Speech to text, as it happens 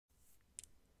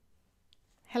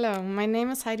Hello, my name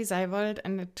is Heidi Seibold,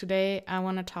 and today I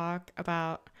want to talk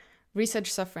about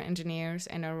research software engineers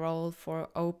and a role for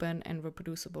open and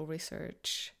reproducible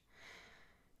research.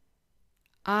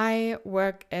 I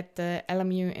work at the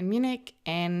LMU in Munich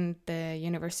and the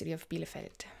University of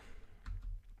Bielefeld.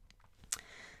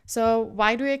 So,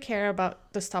 why do I care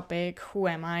about this topic? Who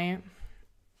am I?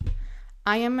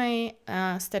 I am a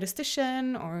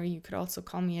statistician, or you could also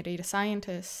call me a data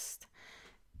scientist,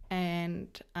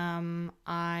 and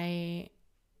I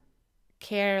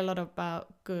care a lot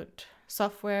about good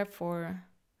software for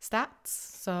stats.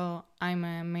 So I'm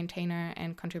a maintainer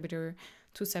and contributor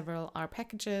to several R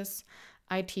packages.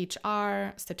 I teach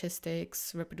R,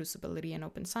 statistics, reproducibility, and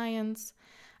open science.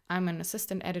 I'm an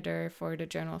assistant editor for the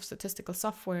Journal of Statistical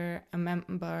Software, a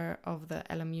member of the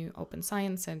LMU Open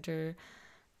Science Center,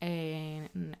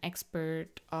 an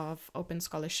expert of open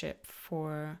scholarship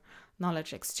for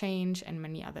knowledge exchange, and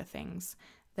many other things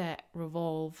that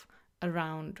revolve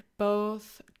around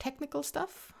both technical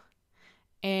stuff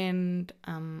and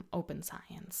open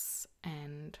science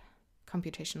and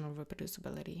computational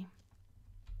reproducibility.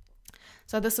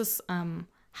 So this is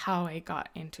how I got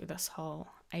into this whole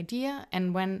idea.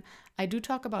 And when I do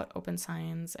talk about open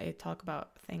science, I talk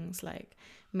about things like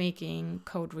making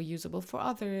code reusable for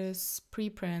others,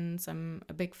 preprints. I'm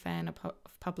a big fan of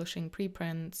publishing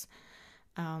preprints.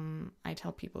 I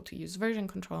tell people to use version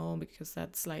control because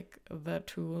that's like the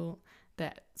tool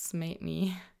that's made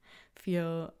me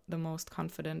feel the most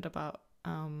confident about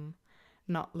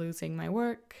not losing my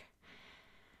work.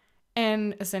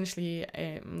 And essentially,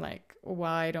 I'm like,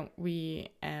 why don't we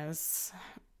as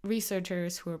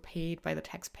researchers who are paid by the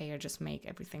taxpayer just make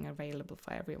everything available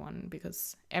for everyone,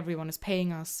 because everyone is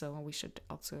paying us, so we should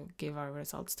also give our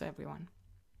results to everyone.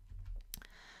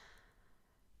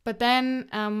 But then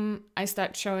I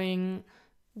start showing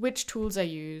which tools I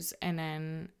use, and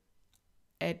then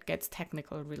it gets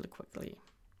technical really quickly.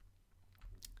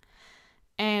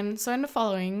 And so in the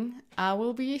following, I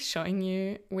will be showing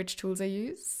you which tools I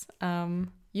use.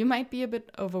 You might be a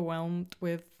bit overwhelmed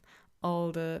with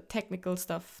all the technical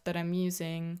stuff that I'm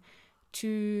using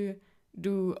to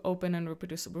do open and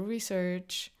reproducible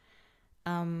research.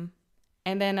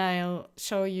 And then I'll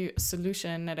show you a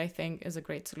solution that I think is a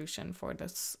great solution for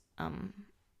this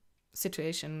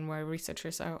situation where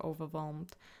researchers are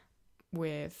overwhelmed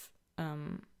with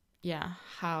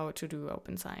how to do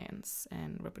open science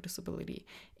and reproducibility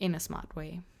in a smart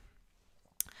way.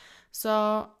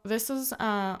 So this is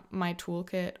my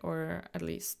toolkit, or at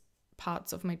least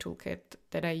parts of my toolkit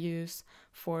that I use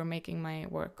for making my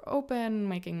work open,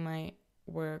 making my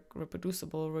work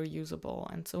reproducible,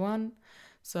 reusable, and so on.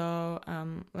 So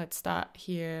let's start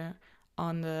here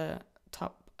on the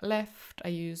top left. I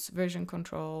use version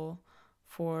control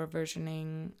for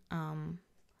versioning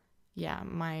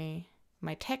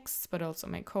my texts, but also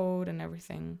my code and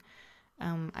everything.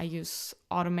 I use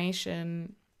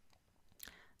automation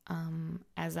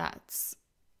as that's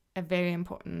a very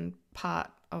important part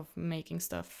of making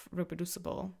stuff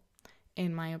reproducible.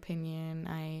 In my opinion,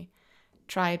 I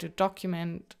try to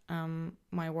document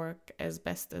my work as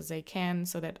best as I can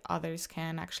so that others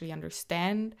can actually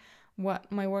understand what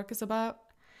my work is about.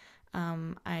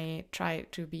 I try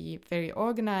to be very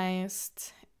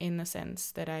organized in the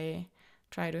sense that I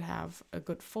try to have a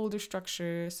good folder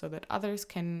structure so that others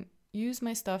can use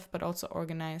my stuff, but also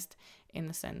organized in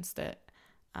the sense that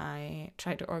I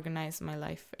try to organize my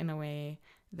life in a way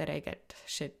that I get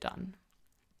shit done.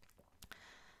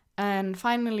 And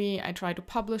finally, I try to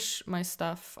publish my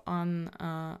stuff on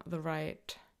at the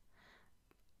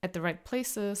right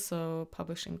places. So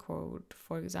publishing code,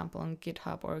 for example, on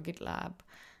GitHub or GitLab,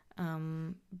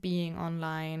 being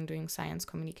online, doing science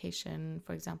communication,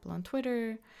 for example, on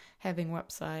Twitter, having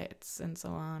websites and so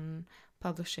on,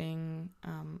 publishing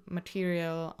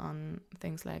material on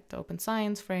things like the Open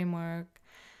Science Framework,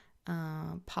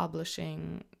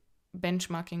 publishing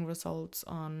benchmarking results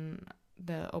on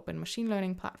the Open Machine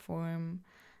Learning platform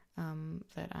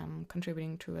that I'm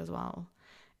contributing to as well,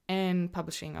 and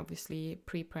publishing obviously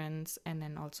preprints and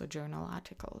then also journal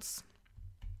articles.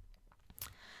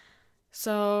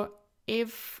 So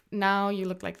if now you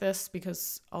look like this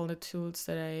because all the tools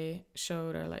that I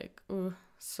showed are like, oh,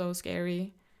 so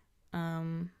scary,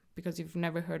 because you've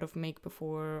never heard of Make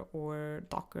before or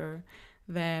Docker,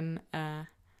 then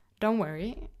don't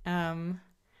worry.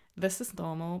 This is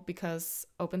normal because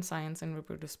open science and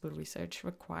reproducible research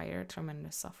require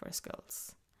tremendous software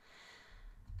skills.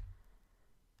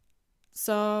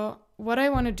 So what I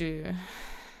want to do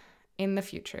in the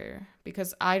future,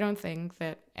 because I don't think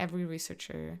that every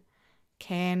researcher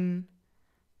can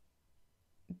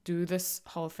do this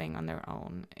whole thing on their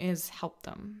own is help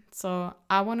them. So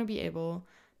I want to be able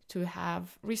to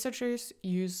have researchers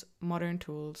use modern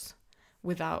tools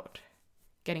without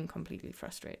getting completely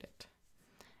frustrated.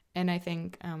 And I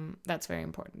think that's very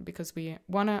important, because we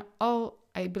want to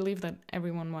I believe that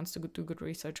everyone wants to do good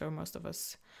research, or most of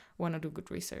us want to do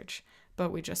good research, but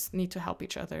we just need to help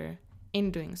each other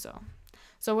in doing so.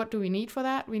 So what do we need for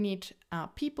that? We need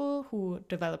people who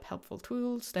develop helpful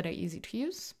tools that are easy to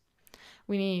use.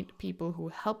 We need people who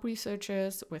help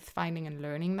researchers with finding and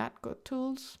learning that good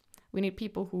tools. We need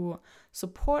people who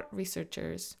support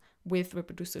researchers with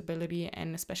reproducibility,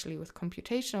 and especially with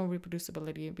computational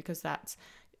reproducibility, because that's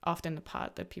often the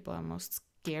part that people are most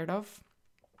scared of.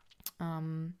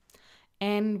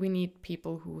 And we need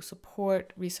people who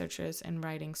support researchers in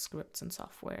writing scripts and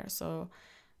software. So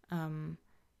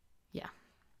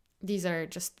these are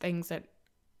just things that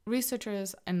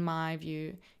researchers, in my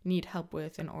view, need help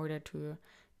with in order to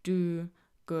do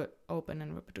good, open,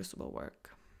 and reproducible work.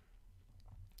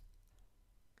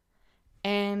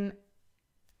 And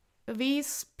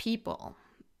these people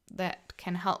that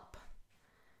can help,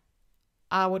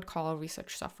 I would call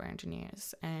research software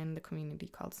engineers, and the community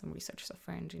calls them research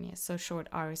software engineers, so short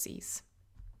RSEs.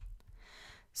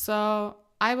 So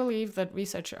I believe that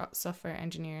research software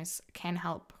engineers can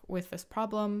help with this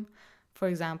problem. For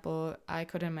example, I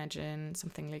could imagine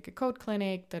something like a code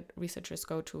clinic that researchers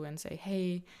go to and say,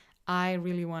 hey, I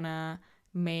really want to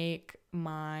make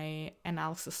my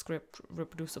analysis script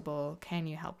reproducible. Can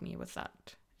you help me with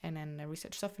that? And then the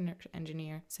research software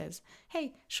engineer says,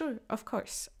 hey, sure, of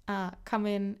course. Come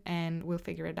in and we'll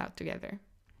figure it out together.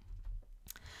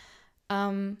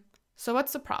 So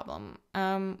what's the problem?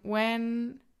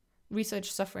 When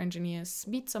research software engineers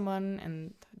meet someone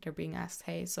and they're being asked,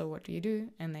 hey, so what do you do?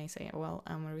 And they say, well,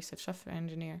 I'm a research software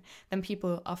engineer. Then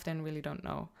people often really don't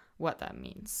know what that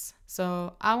means.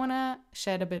 So I want to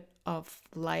shed a bit of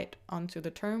light onto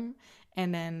the term,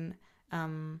 and then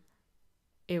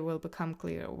it will become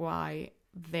clear why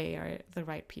they are the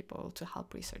right people to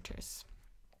help researchers.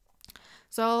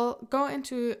 So I'll go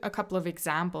into a couple of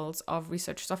examples of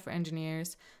research software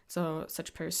engineers, so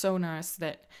such personas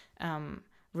that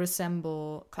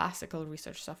resemble classical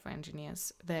research software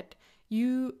engineers that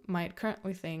you might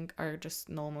currently think are just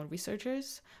normal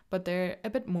researchers, but they're a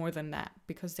bit more than that,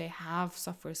 because they have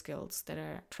software skills that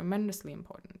are tremendously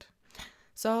important.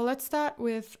 So let's start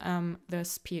with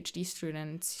this PhD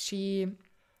student. She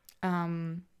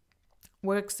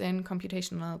works in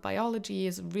computational biology,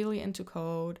 is really into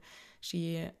code.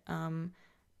 She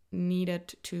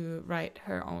needed to write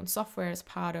her own software as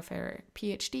part of her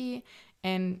PhD,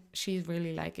 and she's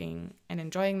really liking and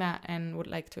enjoying that and would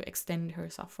like to extend her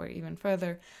software even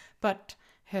further. But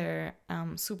her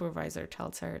supervisor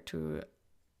tells her to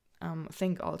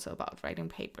think also about writing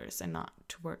papers and not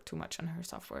to work too much on her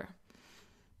software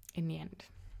in the end.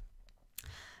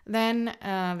 Then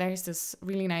there's this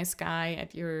really nice guy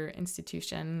at your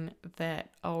institution that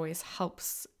always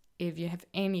helps if you have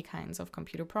any kinds of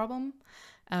computer problem.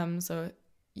 So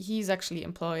he's actually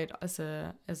employed as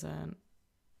a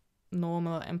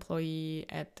normal employee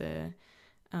at the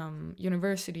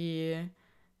university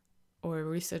or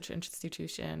research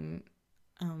institution.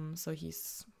 So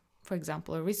he's, for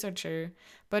example, a researcher,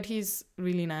 but he's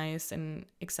really nice and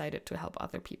excited to help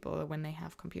other people when they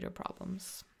have computer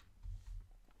problems.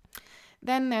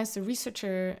 Then there's a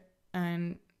researcher,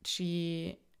 and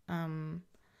she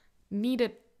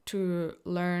needed to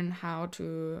learn how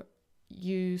to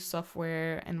use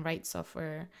software and write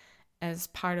software as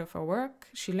part of her work.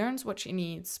 She learns what she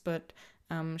needs, but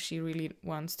she really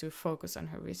wants to focus on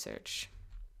her research.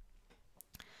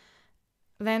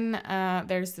 Then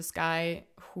there's this guy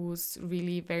who's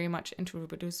really very much into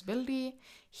reproducibility.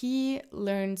 He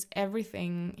learns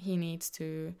everything he needs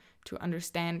to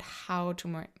understand how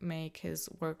to make his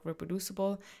work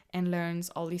reproducible, and learns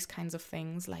all these kinds of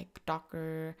things like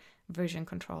Docker, version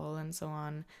control, and so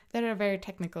on, that are very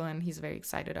technical, and he's very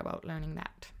excited about learning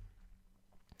that.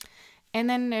 And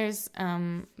then there's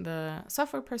the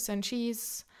software person.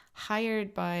 She's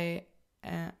hired by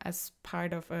as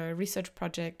part of a research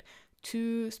project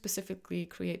to specifically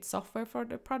create software for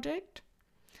the project.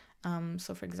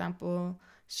 So for example,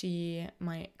 she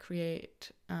might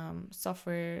create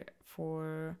software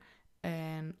for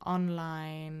an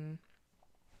online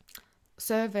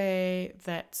survey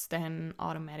that's then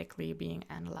automatically being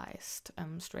analyzed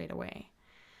straight away.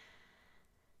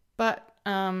 But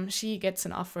she gets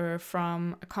an offer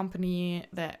from a company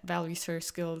that values her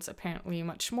skills apparently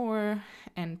much more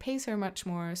and pays her much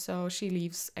more, so she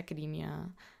leaves academia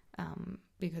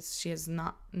because she has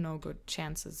no good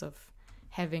chances of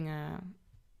having a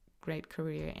great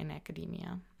career in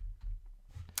academia.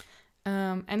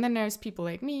 And then there's people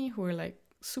like me who are like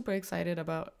super excited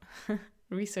about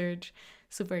research,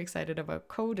 super excited about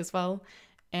code as well.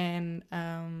 And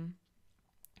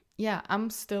yeah, I'm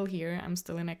still here. I'm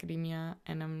still in academia,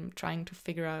 and I'm trying to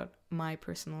figure out my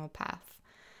personal path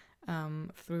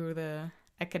through the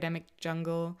academic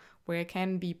jungle, where I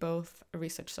can be both a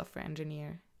research software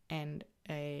engineer and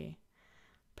a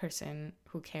person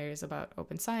who cares about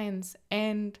open science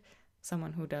and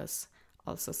someone who does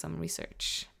also some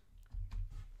research.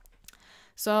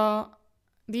 So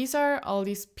these are all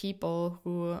these people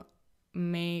who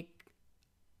make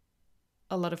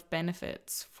a lot of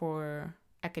benefits for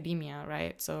academia,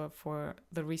 right? So for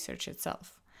the research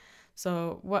itself.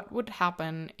 So what would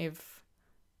happen if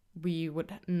we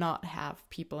would not have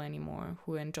people anymore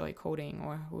who enjoy coding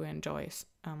or who enjoy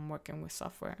working with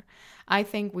software? I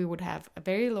think we would have a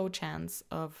very low chance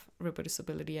of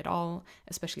reproducibility at all,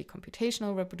 especially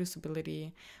computational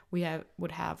reproducibility. We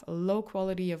would have a low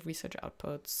quality of research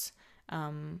outputs.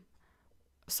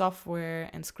 Software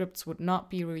and scripts would not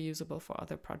be reusable for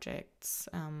other projects.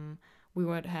 We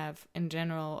would have, in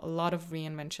general, a lot of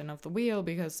reinvention of the wheel,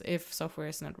 because if software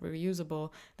is not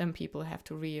reusable, then people have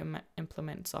to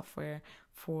re-implement software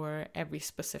for every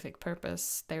specific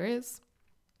purpose there is.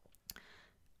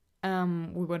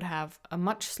 We would have a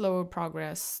much slower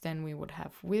progress than we would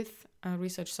have with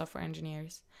research software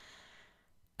engineers.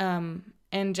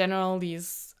 In general,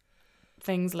 these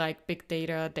things like big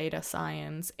data, data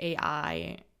science,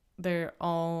 AI, they're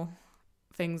all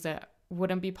things that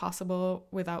wouldn't be possible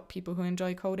without people who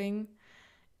enjoy coding.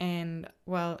 And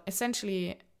well,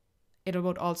 essentially, it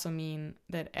would also mean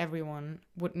that everyone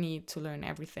would need to learn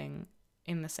everything,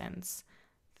 in the sense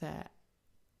that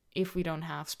if we don't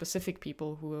have specific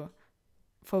people who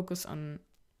focus on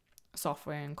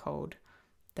software and code,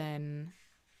 then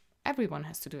everyone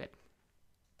has to do it.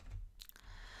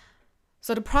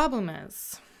 So the problem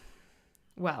is,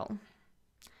 well,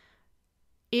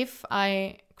 if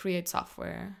I create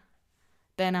software,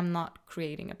 then I'm not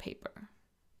creating a paper.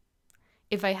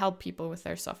 If I help people with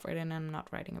their software, then I'm not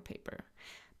writing a paper.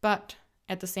 But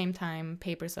at the same time,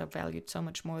 papers are valued so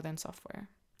much more than software.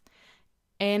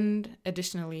 And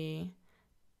additionally,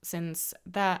 since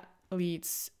that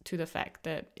leads to the fact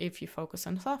that if you focus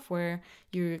on software,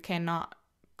 you cannot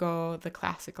go the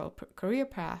classical career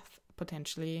path,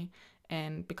 potentially,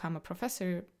 and become a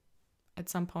professor at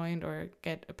some point or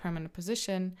get a permanent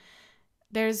position.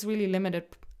 There's really limited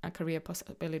career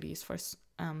possibilities for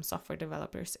software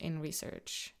developers in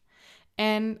research.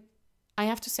 And I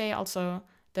have to say also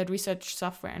that research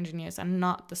software engineers are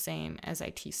not the same as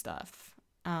IT staff.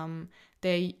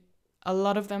 A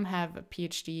lot of them have a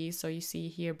PhD. So you see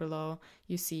here below,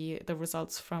 you see the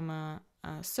results from a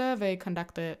survey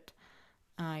conducted,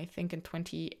 I think in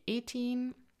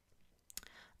 2018,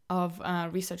 of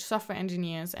research software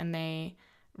engineers, and they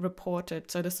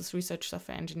reported, so this is research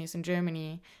software engineers in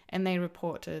Germany, and they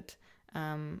reported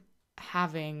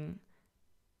having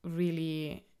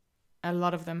really, a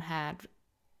lot of them had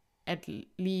at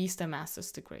least a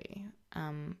master's degree.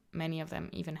 Many of them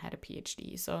even had a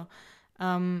PhD. So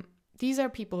these are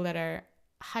people that are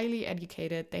highly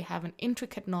educated. They have an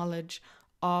intricate knowledge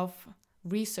of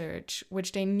research,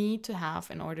 which they need to have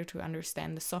in order to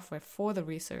understand the software for the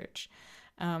research.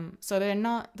 So they're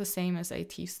not the same as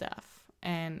IT staff,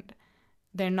 and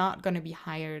they're not going to be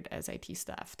hired as IT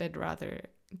staff. They'd rather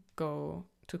go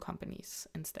to companies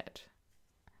instead.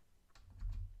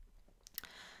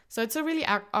 So it's a really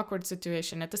awkward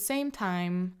situation. At the same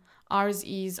time,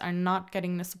 RSEs are not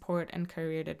getting the support and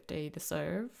career that they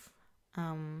deserve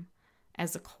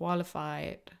as a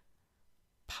qualified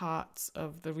parts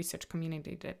of the research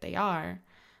community that they are.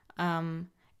 And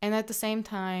at the same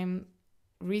time,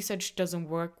 research doesn't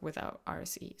work without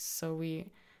RSEs. So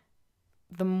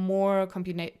the more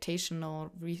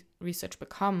computational research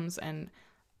becomes, and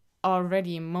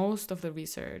already most of the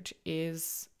research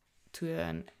is to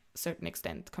a certain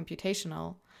extent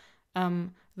computational,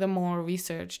 the more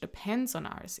research depends on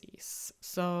RSEs.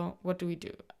 So what do we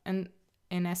do? And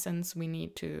in essence, we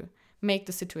need to make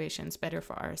the situations better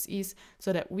for RSEs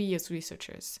so that we as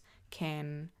researchers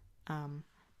can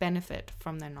benefit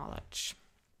from their knowledge.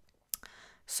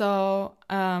 So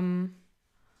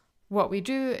what we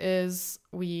do is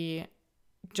we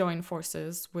join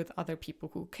forces with other people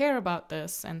who care about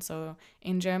this. And so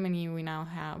in Germany, we now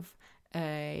have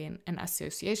an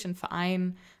association,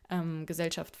 Verein,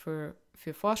 Gesellschaft für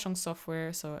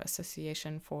Forschungssoftware, so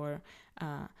Association for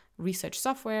Research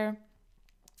Software.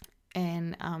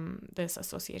 And this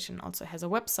association also has a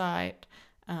website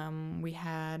We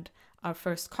had our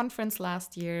first conference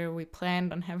last year. We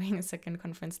planned on having a second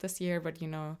conference this year, but you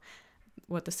know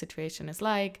what the situation is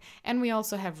like. And we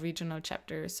also have regional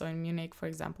chapters. So in Munich, for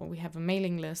example, we have a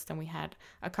mailing list, and we had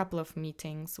a couple of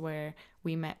meetings where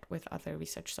we met with other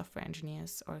research software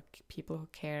engineers or people who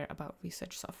care about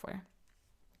research software.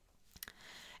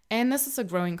 And this is a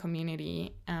growing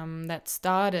community that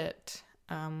started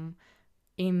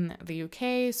in the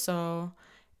UK. So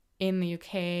in the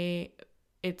UK,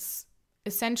 it's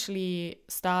essentially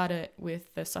started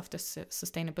with the Software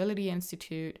Sustainability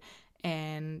Institute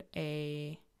and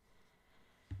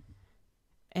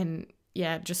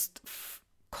just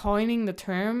coining the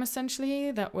term,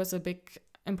 essentially. That was a big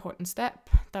important step.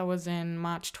 That was in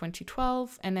March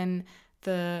 2012. And then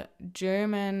the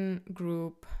German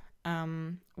group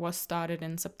was started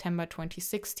in September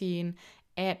 2016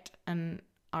 at an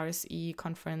RSE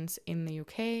conference in the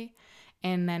UK.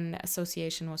 And then the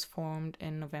association was formed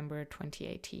in November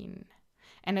 2018.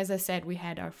 And as I said, we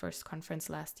had our first conference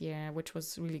last year, which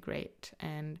was really great.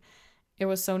 And it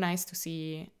was so nice to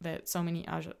see that so many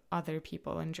other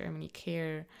people in Germany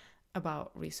care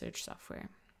about research software.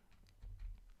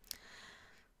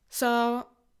 So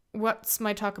what's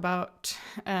my talk about?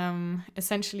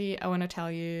 Essentially, I want to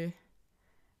tell you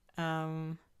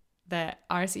that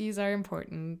RSEs are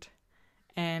important,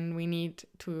 and we need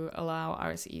to allow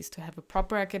RSEs to have a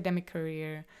proper academic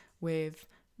career with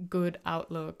good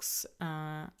outlooks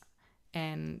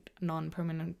and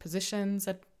non-permanent positions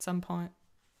at some point,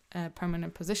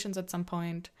 permanent positions at some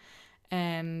point.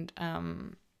 And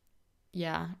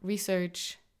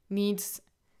research needs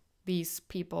these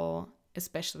people,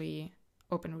 especially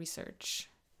open research.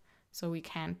 So we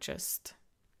can't just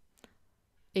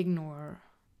ignore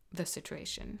the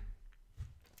situation.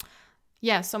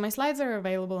 Yeah, so my slides are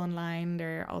available online.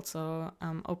 They're also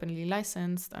openly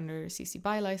licensed under CC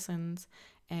BY license,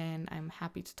 and I'm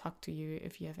happy to talk to you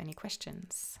if you have any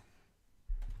questions.